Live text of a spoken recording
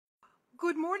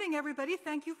Good morning, everybody.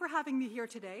 Thank you for having me here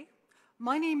today.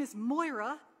 My name is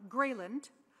Moira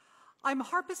Grayland. I'm a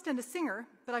harpist and a singer,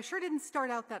 but I sure didn't start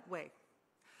out that way.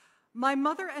 My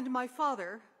mother and my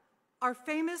father are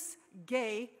famous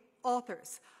gay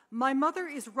authors. My mother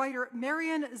is writer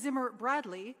Marion Zimmer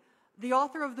Bradley, the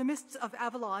author of The Mists of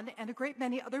Avalon and a great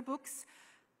many other books.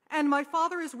 And my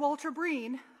father is Walter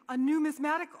Breen, a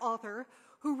numismatic author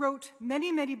who wrote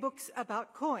many, many books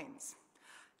about coins.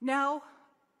 Now,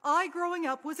 I, growing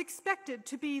up, was expected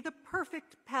to be the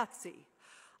perfect patsy.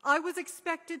 I was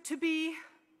expected to be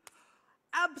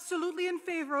absolutely in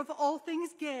favor of all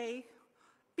things gay,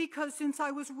 because since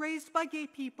I was raised by gay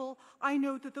people, I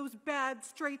know that those bad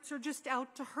straights are just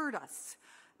out to hurt us.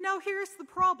 Now, here's the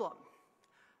problem.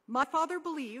 My father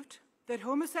believed that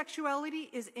homosexuality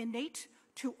is innate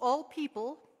to all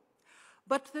people,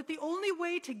 but that the only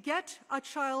way to get a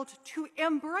child to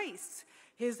embrace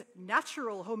his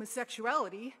natural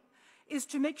homosexuality is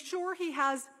to make sure he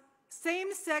has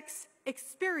same-sex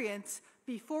experience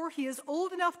before he is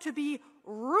old enough to be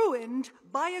ruined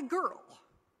by a girl.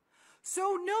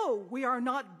 So no, we are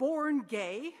not born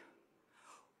gay.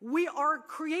 We are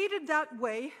created that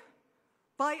way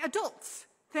by adults.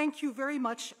 Thank you very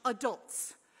much,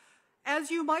 adults.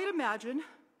 As you might imagine,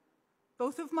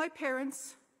 both of my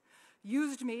parents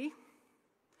used me.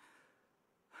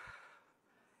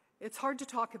 It's hard to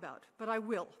talk about, but I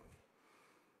will.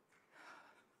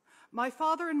 My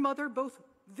father and mother both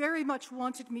very much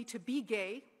wanted me to be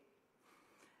gay.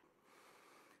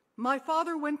 My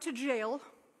father went to jail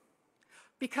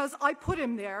because I put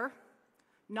him there,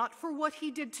 not for what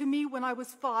he did to me when I was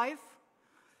 5,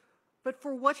 but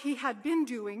for what he had been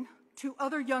doing to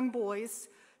other young boys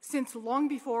since long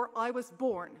before I was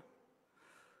born.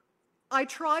 I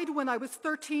tried when I was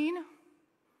 13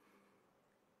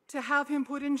 to have him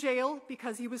put in jail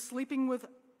because he was sleeping with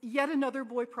yet another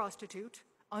boy prostitute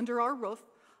under our roof.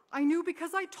 I knew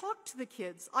because I talked to the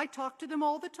kids. I talked to them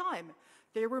all the time.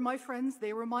 They were my friends.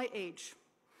 They were my age.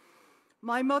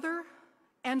 My mother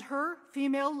and her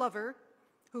female lover,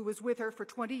 who was with her for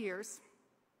 20 years,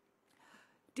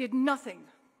 did nothing.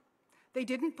 They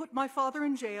didn't put my father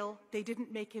in jail. They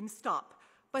didn't make him stop.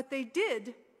 But they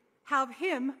did have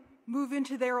him move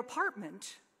into their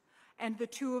apartment, and the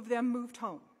two of them moved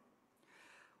home.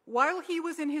 While he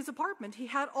was in his apartment, he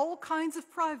had all kinds of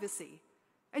privacy,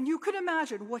 and you can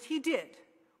imagine what he did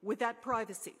with that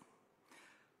privacy.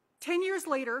 10 years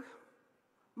later,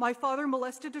 my father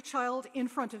molested a child in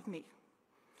front of me,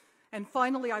 and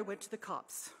finally I went to the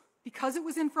cops because it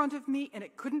was in front of me and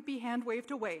it couldn't be hand-waved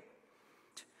away.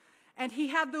 And he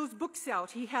had those books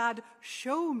out. He had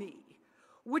Show Me,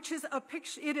 which is a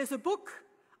picture. It is a book,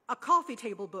 a coffee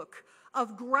table book,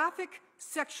 of graphic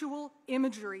sexual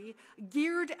imagery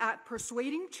geared at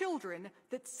persuading children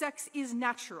that sex is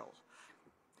natural,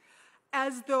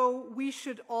 as though we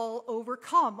should all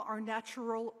overcome our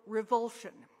natural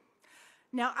revulsion.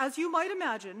 Now, as you might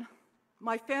imagine,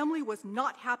 my family was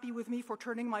not happy with me for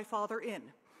turning my father in.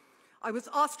 I was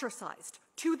ostracized.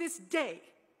 To this day,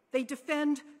 they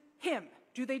defend him.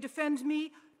 Do they defend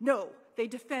me? No, they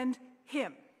defend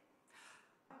him.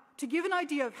 To give an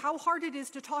idea of how hard it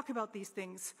is to talk about these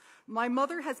things, my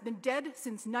mother has been dead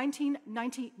since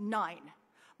 1999.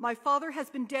 My father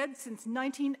has been dead since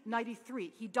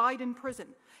 1993. He died in prison.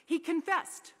 He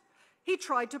confessed. He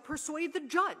tried to persuade the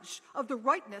judge of the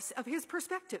rightness of his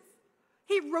perspective.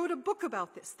 He wrote a book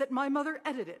about this that my mother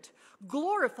edited,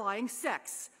 glorifying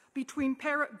sex between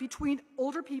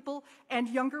older people and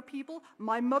younger people.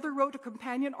 My mother wrote a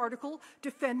companion article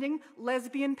defending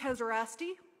lesbian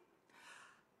pederasty.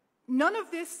 None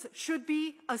of this should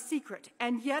be a secret,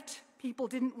 and yet people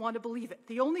didn't want to believe it.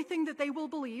 The only thing that they will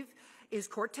believe is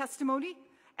court testimony,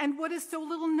 and what is so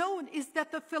little known is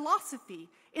that the philosophy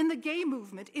in the gay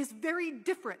movement is very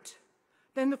different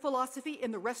than the philosophy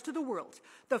in the rest of the world.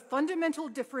 The fundamental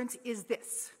difference is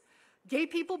this. Gay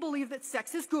people believe that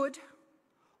sex is good,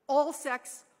 all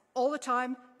sex, all the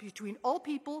time, between all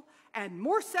people, and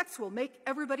more sex will make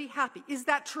everybody happy. Is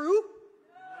that true?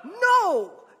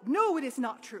 No! No, it is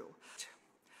not true.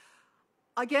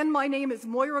 Again, my name is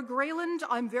Moira Grayland.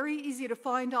 I'm very easy to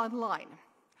find online.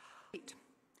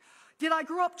 Did I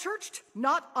grow up churched?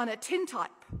 Not on a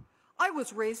tintype. I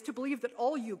was raised to believe that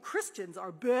all you Christians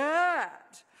are bad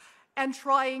and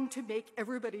trying to make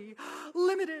everybody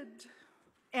limited,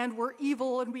 and we're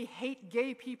evil and we hate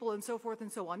gay people and so forth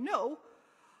and so on. No.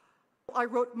 I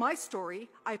wrote my story.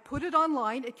 I put it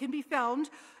online. It can be found.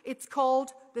 It's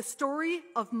called The Story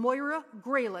of Moira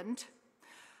Grayland,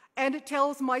 and it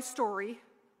tells my story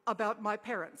about my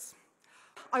parents.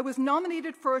 I was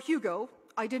nominated for a Hugo.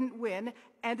 I didn't win,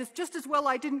 and it's just as well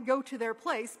I didn't go to their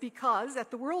place because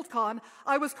at the Worldcon,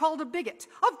 I was called a bigot.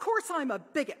 Of course I'm a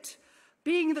bigot.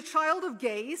 Being the child of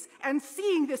gays and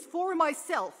seeing this for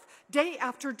myself day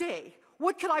after day,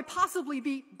 what could I possibly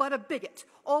be but a bigot?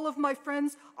 All of my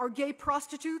friends are gay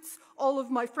prostitutes. All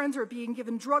of my friends are being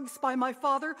given drugs by my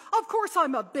father. Of course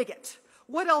I'm a bigot.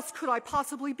 What else could I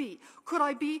possibly be? Could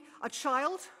I be a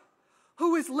child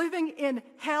who is living in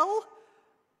hell?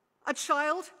 A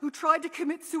child who tried to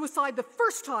commit suicide the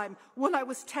first time when I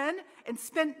was 10 and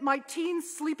spent my teens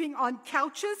sleeping on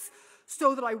couches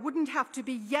so that I wouldn't have to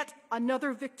be yet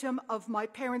another victim of my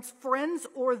parents' friends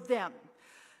or them.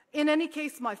 In any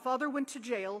case, my father went to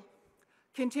jail,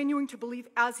 continuing to believe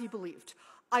as he believed.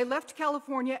 I left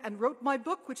California and wrote my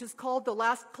book, which is called The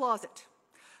Last Closet.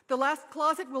 The Last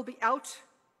Closet will be out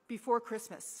before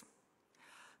Christmas.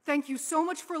 Thank you so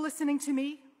much for listening to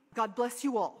me. God bless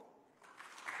you all.